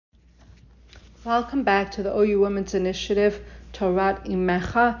Welcome back to the OU Women's Initiative, Torat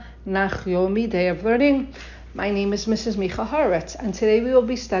Imecha Nachyomi Day of Learning. My name is Mrs. Micha Horowitz, and today we will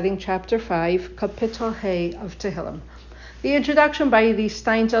be studying Chapter 5, Kapitel Hey of Tehillim. The introduction by the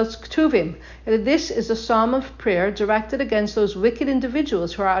Steinsaltz Ktuvim. This is a psalm of prayer directed against those wicked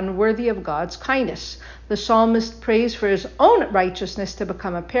individuals who are unworthy of God's kindness. The psalmist prays for his own righteousness to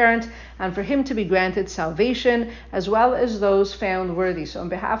become apparent and for him to be granted salvation, as well as those found worthy. So on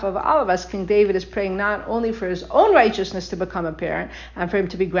behalf of all of us, King David is praying not only for his own righteousness to become apparent and for him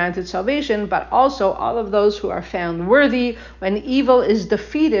to be granted salvation, but also all of those who are found worthy when evil is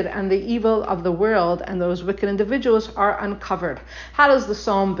defeated and the evil of the world and those wicked individuals are uncovered. How does the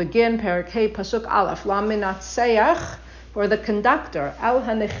psalm begin? Perek Hey, Pasuk Aleph, La Menatseach, for the conductor, El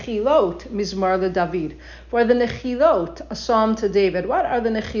HaNechilot, Mizmor LeDavid. For the Nechilot, a psalm to David. What are the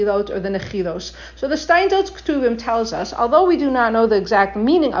Nechilot or the Nechilos? So the Steinsaltz Ktuvim tells us, although we do not know the exact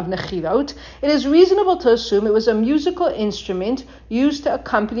meaning of Nechilot, it is reasonable to assume it was a musical instrument used to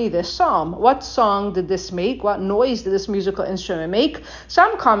accompany this psalm. What song did this make? What noise did this musical instrument make?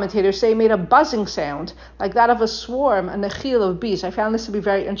 Some commentators say it made a buzzing sound, like that of a swarm, a nechil of bees. I found this to be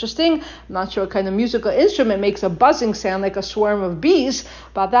very interesting. I'm not sure what kind of musical instrument makes a buzzing sound like a swarm of bees,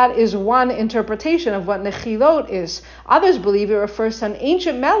 but that is one interpretation of what Nechilot is. Others believe it refers to an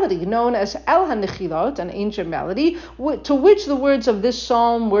ancient melody known as El HaNechilot, an ancient melody, to which the words of this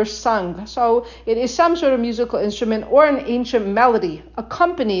psalm were sung. So it is some sort of musical instrument or an ancient melody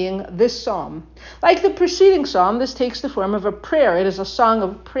accompanying this psalm. Like the preceding psalm, this takes the form of a prayer. It is a song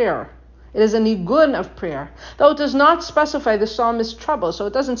of prayer. It is a nigun of prayer, though it does not specify the psalmist's troubles. So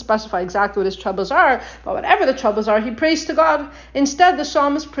it doesn't specify exactly what his troubles are, but whatever the troubles are, he prays to God. Instead, the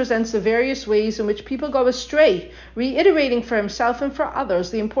psalmist presents the various ways in which people go astray, reiterating for himself and for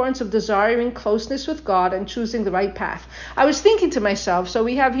others the importance of desiring closeness with God and choosing the right path. I was thinking to myself, so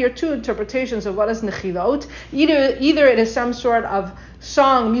we have here two interpretations of what is nechilot. Either it is some sort of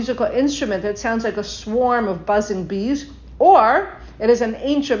song, musical instrument that sounds like a swarm of buzzing bees, or it is an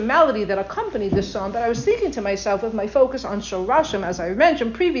ancient melody that accompanied this song. But I was thinking to myself, with my focus on Shorashim, as I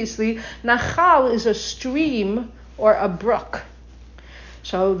mentioned previously, Nachal is a stream or a brook.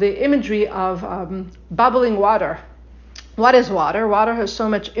 So the imagery of bubbling water. What is water? Water has so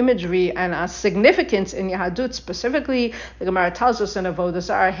much imagery and significance in Yahadut specifically. The Gemara tells us in Avodah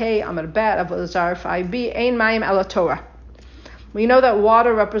Zarah, Hey, Amar Bet, Avodah Zarah 5b, Ein Mayim Ela Torah. We know that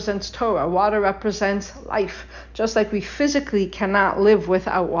water represents Torah. Water represents life. Just like we physically cannot live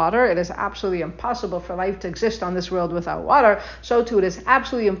without water, it is absolutely impossible for life to exist on this world without water, so too it is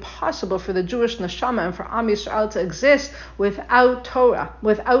absolutely impossible for the Jewish neshama and for Am Yisrael to exist without Torah,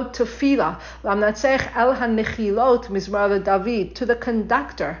 without tefillah. Lamnatzech El HaNechilot Mizmor LeDavid, to the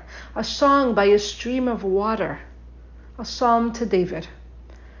conductor, a song by a stream of water, a psalm to David.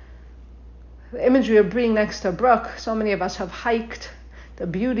 The imagery of being next to a brook, so many of us have hiked the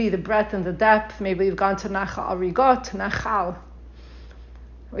beauty, the breadth, and the depth. Maybe we've gone to Nachal Arigot, Nachal.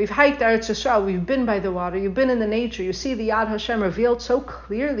 We've hiked Eretz Yisrael, we've been by the water, you've been in the nature, you see the Yad Hashem revealed so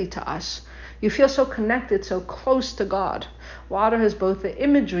clearly to us. You feel so connected, so close to God. Water has both the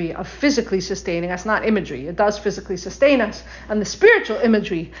imagery of physically sustaining us, not imagery, it does physically sustain us, and the spiritual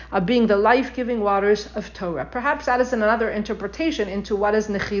imagery of being the life-giving waters of Torah. Perhaps that is another interpretation into what is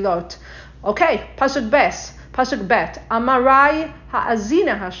Nechilot. Okay, Pasuk Bet, Amarai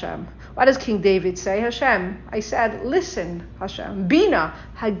Ha'azina Hashem. What does King David say? Hashem, I said, listen, Hashem. Bina,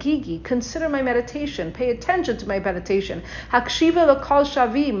 Hagigi, consider my meditation. Pay attention to my meditation. Hakshiva l'kol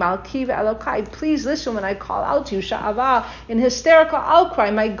shavi, malkiv elokai. Please listen when I call out to you, Sha'ava, in hysterical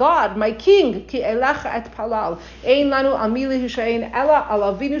outcry, my God, my King, ki elecha et palal. Ein lanu amili hushain ela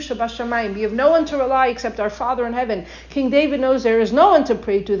alavinu shabashamayim. We have no one to rely except our Father in heaven. King David knows there is no one to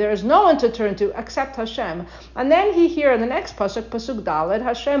pray to, there is no one to turn to except Hashem. And then he here in the next pasuk, Pasuk Daled,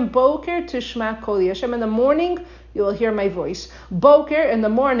 Hashem boker tishma koli. Hashem, in the morning you will hear my voice. Boker, in the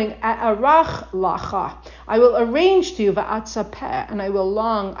morning, arach lacha. I will arrange to you va'atzapeh, and I will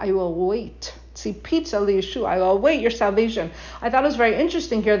long, I will wait. Pizza liyeshu, I will await your salvation. I thought it was very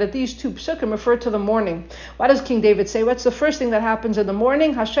interesting here that these two psukim refer to the morning. What does King David say? What's the first thing that happens in the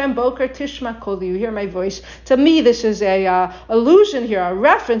morning? Hashem boker tishma koli, you hear my voice. To me, this is a allusion here, a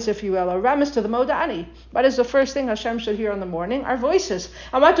reference, if you will, a remiss to the Moda'ani. What is the first thing Hashem should hear in the morning? Our voices.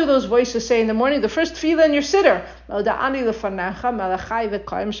 And what do those voices say in the morning? The first tefillah in your siddur. Moda'ani lefanecha melachai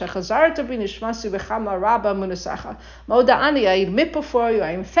v'koim shechazarta b'nishmasi v'chama rabba munasacha. Moda'ani, I admit before you,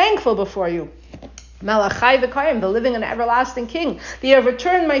 I am thankful before you. Malachai v'kayim, the living and everlasting King. That you have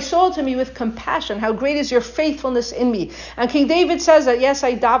returned my soul to me with compassion. How great is your faithfulness in me. And King David says that, yes,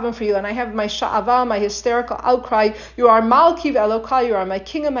 I daven for you, and I have my sha'ava, my hysterical outcry. You are Malki v'Elokai, you are my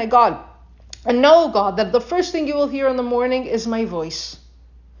King and my God. And know, God, that the first thing you will hear in the morning is my voice.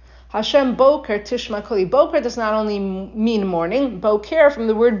 Hashem Boker Tishma Koli. Boker does not only mean morning. Boker from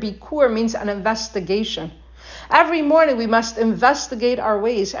the word bikur means an investigation. Every morning we must investigate our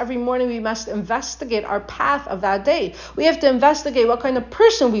ways. Every morning we must investigate our path of that day. We have to investigate what kind of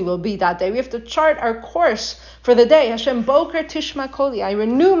person we will be that day. We have to chart our course for the day. Hashem Boker Tishma Koli. I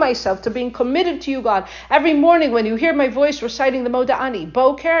renew myself to being committed to you, God. Every morning when you hear my voice reciting the Moda'ani,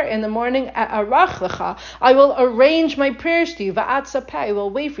 Boker in the morning, Arach Lecha, I will arrange my prayers to you. Va'atzapeh, I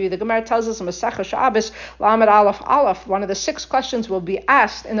will wait for you. The Gemara tells us in Masechah Shabbos, Lamed Aleph Aleph, one of the 6 questions will be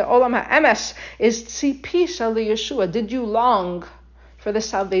asked in the Olam HaEmes is Tzipisa Yeshua. Did you long for the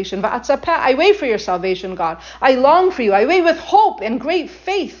salvation? Va'atzapeh, I wait for your salvation, God. I long for you. I wait with hope and great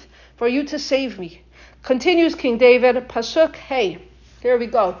faith for you to save me. Continues King David, Pasuk Hey. Here we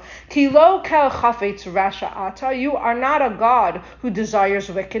go. Ki lo kel chafetz rasha ata. You are not a God who desires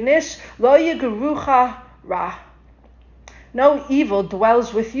wickedness. Lo yigerucha ra. No evil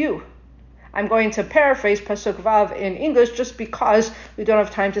dwells with you. I'm going to paraphrase Pasuk Vav in English just because we don't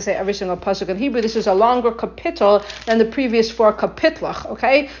have time to say every single Pasuk in Hebrew. This is a longer kapitel than the previous 4 kapitlach,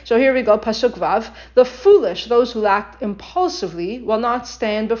 okay? So here we go, Pasuk Vav. The foolish, those who act impulsively, will not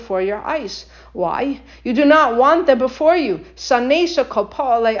stand before your eyes. Why? You do not want them before you. Sanesa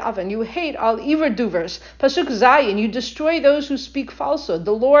kopa alei aven. You hate all evildoers. Pasuk Zayin. You destroy those who speak falsehood.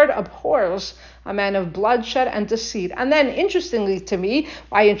 The Lord abhors a man of bloodshed and deceit. And then, interestingly to me,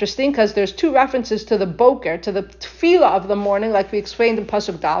 why interesting? Because there's 2 references to the boker, to the tefillah of the morning, like we explained in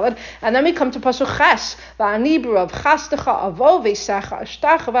Pasuk Dalet. And then we come to Pasuk Ches. Va'anibru of chastecha avo v'secha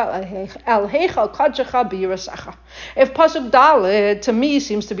ashtachava el heichal kadjecha b'yirasecha. If Pasuk Dalet, to me,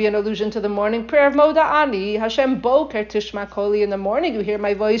 seems to be an allusion to the morning prayer of Moda'ani, Hashem Boker Tishma Koli, in the morning you hear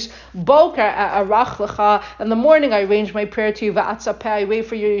my voice, Boker Arach Lecha, in the morning I arrange my prayer to you, Va'atzapeh, I wait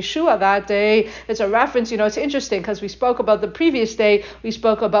for your Yeshua that day. It's a reference, it's interesting because we spoke about the previous day, we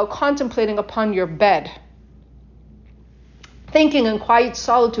spoke about contemplating upon your bed. Thinking in quiet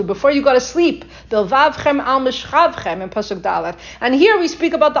solitude before you go to sleep. Bilvavchem al mishchavchem in Pasuk Dalet. And here we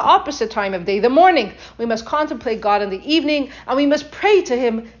speak about the opposite time of day, the morning. We must contemplate God in the evening, and we must pray to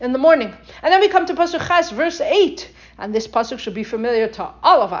Him in the morning. And then we come to Pasuk Ches, verse 8. And this pasuk should be familiar to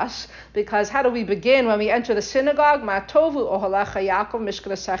all of us, because how do we begin when we enter the synagogue? Ma'tovu ohalecha Yaakov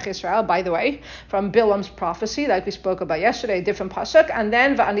mishknasech Israel. By the way, from Bilam's prophecy, like we spoke about yesterday, a different pasuk. And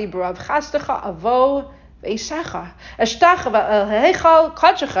then va'ani b'rav chastecha avo v'eisecha eshtachava el heichal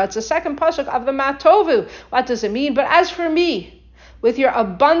kadshecha. It's the second pasuk of the Ma'tovu. What does it mean? But as for me, with your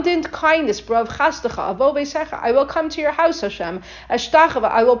abundant kindness, Brav Chastecha, Avo Veisecha, I will come to your house, Hashem. Ashtachava,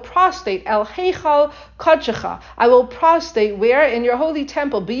 I will prostrate, El Heichal Kadshecha, I will prostrate where? In your holy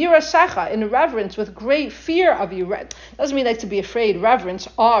temple, B'yirasecha, in reverence, with great fear of you. Doesn't mean like to be afraid, reverence,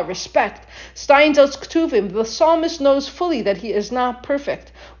 awe, respect. Steinzel's Ktuvim, the psalmist knows fully that he is not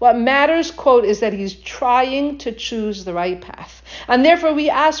perfect. What matters, quote, is that he's trying to choose the right path. And therefore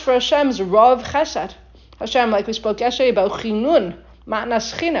we ask for Hashem's Rav Chesed. Hashem, like we spoke yesterday about Chinun,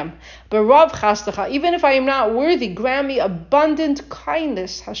 Matnas Chinam, B'rav Chastecha, even if I am not worthy, grant me abundant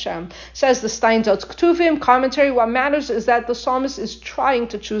kindness, Hashem. Says the Steinsaltz Ktuvim commentary, what matters is that the psalmist is trying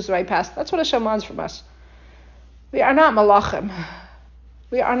to choose the right path. That's what Hashem wants from us. We are not malachim.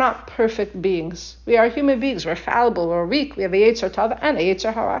 We are not perfect beings. We are human beings. We're fallible, we're weak. We have a Yetzer Tov and a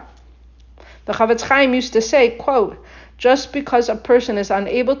Yetzer Hara. The Chavetz Chaim used to say, quote, just because a person is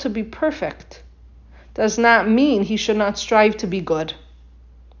unable to be perfect does not mean he should not strive to be good.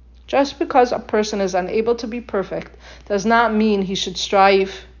 Just because a person is unable to be perfect does not mean he should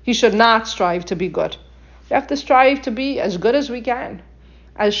not strive to be good. We have to strive to be as good as we can,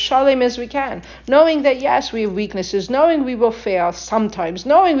 as shalem as we can, knowing that yes, we have weaknesses, knowing we will fail sometimes,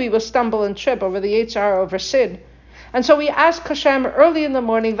 knowing we will stumble and trip over the Yetzer Hara, over sin. And so we ask Hashem early in the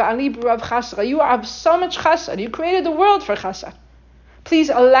morning, Va'ani b'rav chesed, you have so much chesed, you created the world for chesed.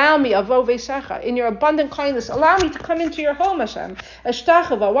 Please allow me, Avo Veisecha, in your abundant kindness, allow me to come into your home, Hashem.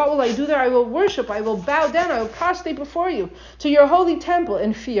 Eshtachava, what will I do there? I will worship, I will bow down, I will prostrate before you, to your holy temple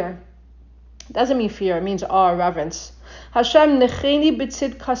in fear. It doesn't mean fear, it means awe, reverence. Hashem, necheni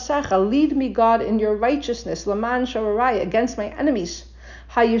b'tzid kasecha, lead me, God, in your righteousness, laman shawarai, against my enemies.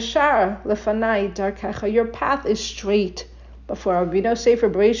 Hayishar lefanai darkecha, your path is straight before us. We know Sefer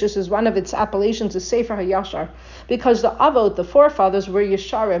Bereshis is one of its appellations is Sefer HaYashar, because the Avot, the forefathers, were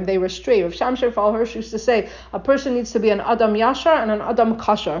Yesharim, they were straight. Rav Shamshir Fal Hirsch used to say, a person needs to be an Adam Yashar and an Adam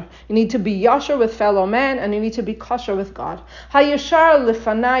Kashar. You need to be Yashar with fellow man, and you need to be Kashar with God. HaYashar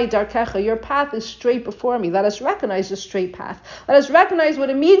lefanai darkecha, your path is straight before me. Let us recognize the straight path. Let us recognize what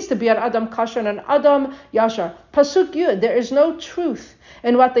it means to be an Adam Kashar and an Adam Yashar. Pasuk Yud, there is no truth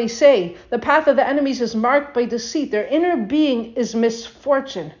in what they say. The path of the enemies is marked by deceit. Their inner being is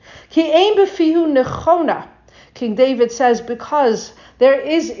misfortune. Ki ein befihu nechona. King David says, because there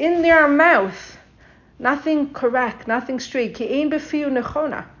is in their mouth nothing correct, nothing straight. Ki ein befihu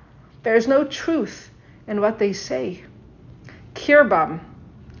nechona. There is no truth in what they say. Kirbam.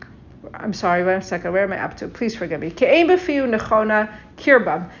 I'm sorry, wait a second. Where am I up to? Please forgive me. Ki ein befihu nechona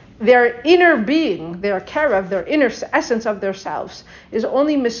kirbam. Their inner being, their kerev, their inner essence of themselves is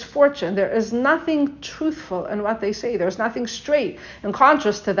only misfortune. There is nothing truthful in what they say. There's nothing straight. In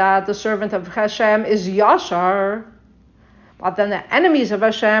contrast to that, the servant of Hashem is Yashar. But then the enemies of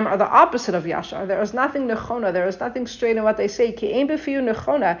Hashem are the opposite of Yashar. There is nothing nechona. There is nothing straight in what they say. Ki ein befiu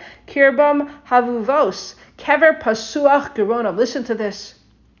nechona, kirbam havuvos, kever pasuach geronav. Listen to this.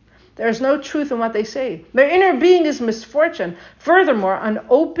 There is no truth in what they say. Their inner being is misfortune. Furthermore, an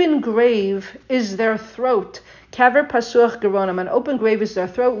open grave is their throat. Kever pasuach geronam. An open grave is their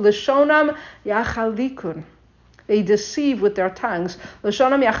throat. Lishonam yachalikun. They deceive with their tongues.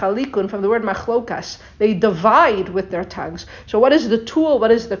 Lishonam yachalikun, from the word machlokas. They divide with their tongues. So what is the tool? What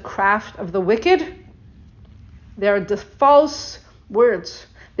is the craft of the wicked? They are the false words.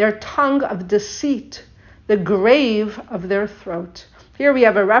 Their tongue of deceit. The grave of their throat. Here we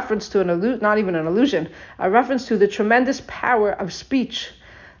have a reference to not even an illusion, a reference to the tremendous power of speech.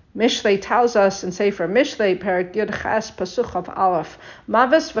 Mishlei tells us in Sefer Mishlei, Perek Yud Ches Pasuk of Aleph,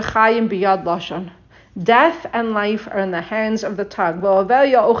 Mavis v'chayim biyad lashon. Death and life are in the hands of the tongue.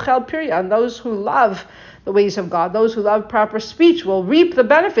 V'ovelya ochel pirya, and those who love the ways of God, those who love proper speech, will reap the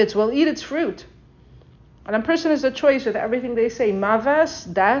benefits, will eat its fruit. And a person has a choice with everything they say. Mavis,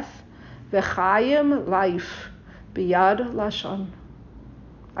 death, v'chayim, life, biyad lashon.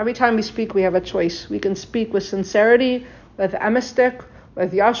 Every time we speak, we have a choice. We can speak with sincerity, with emistic,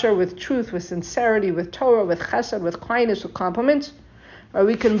 with yashar, with truth, with sincerity, with Torah, with chesed, with kindness, with compliments. Or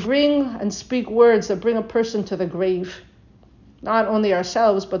we can bring and speak words that bring a person to the grave. Not only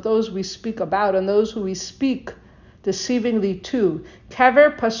ourselves, but those we speak about and those who we speak deceivingly to.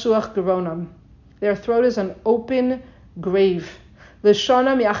 Kever pasuach geronam. Their throat is an open grave.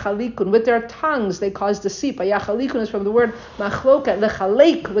 L'shonam yachalikun, with their tongues they cause deceit. Yachalikun is from the word machloka.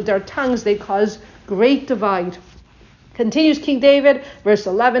 Lechalek, with their tongues they cause great divide. Continues King David, verse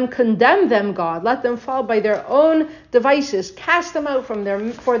 11, condemn them, God, let them fall by their own devices, cast them out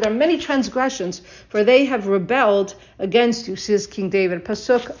for their many transgressions, for they have rebelled against you, says King David.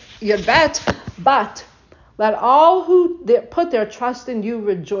 Pasuk Yadbet, but let all who put their trust in you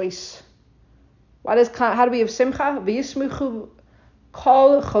rejoice. How do we have simcha? V'yismuchu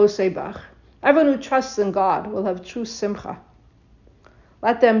Kol chosebach. Everyone who trusts in God will have true simcha.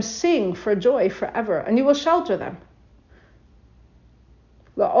 Let them sing for joy forever, and you will shelter them.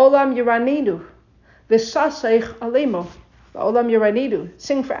 La'olam yiranidu, v'saseich alemo. La'olam yiranidu,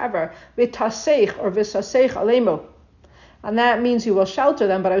 sing forever. V'taseich or v'saseich alemo. And that means you will shelter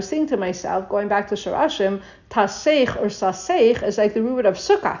them. But I was thinking to myself, going back to Shirashim, taseich or saseich is like the root of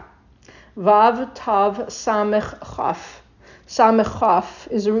sukkah. Vav tav samech chaf. Samechaf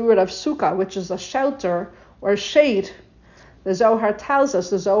is the root of sukkah, which is a shelter or shade. The Zohar tells us,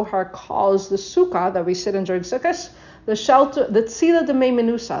 the Zohar calls the sukkah that we sit in during Sukkot, the shelter, the tzila de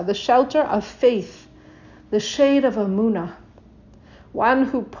menusa, the shelter of faith, the shade of Amunah. One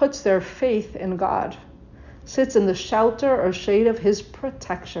who puts their faith in God sits in the shelter or shade of his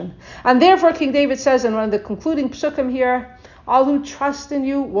protection. And therefore, King David says in one of the concluding psukim here, all who trust in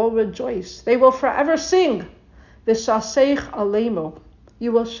you will rejoice. They will forever sing. V'saseich alemo,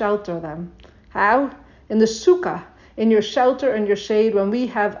 you will shelter them. How? In the sukkah, in your shelter and your shade, when we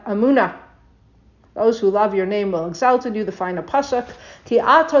have amunah. Those who love your name will exalt in you, the final pasuk. Ki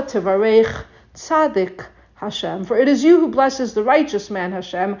ata tivarech tzadik Hashem. For it is you who blesses the righteous man,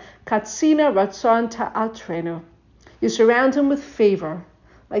 Hashem. Katsina ratzon ta'atrenu. You surround him with favor,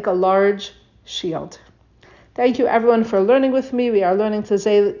 like a large shield. Thank you, everyone, for learning with me. We are learning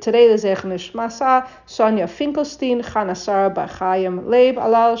today the Zech Nishmasa, Sonia Finkelstein, Chana Sarah Bachayim, Leib,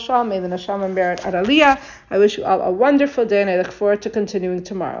 Alal Sham, may the Neshama merit at Aliyah. I wish you all a wonderful day, and I look forward to continuing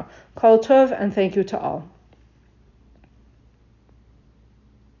tomorrow. Kol Tov, and thank you to all.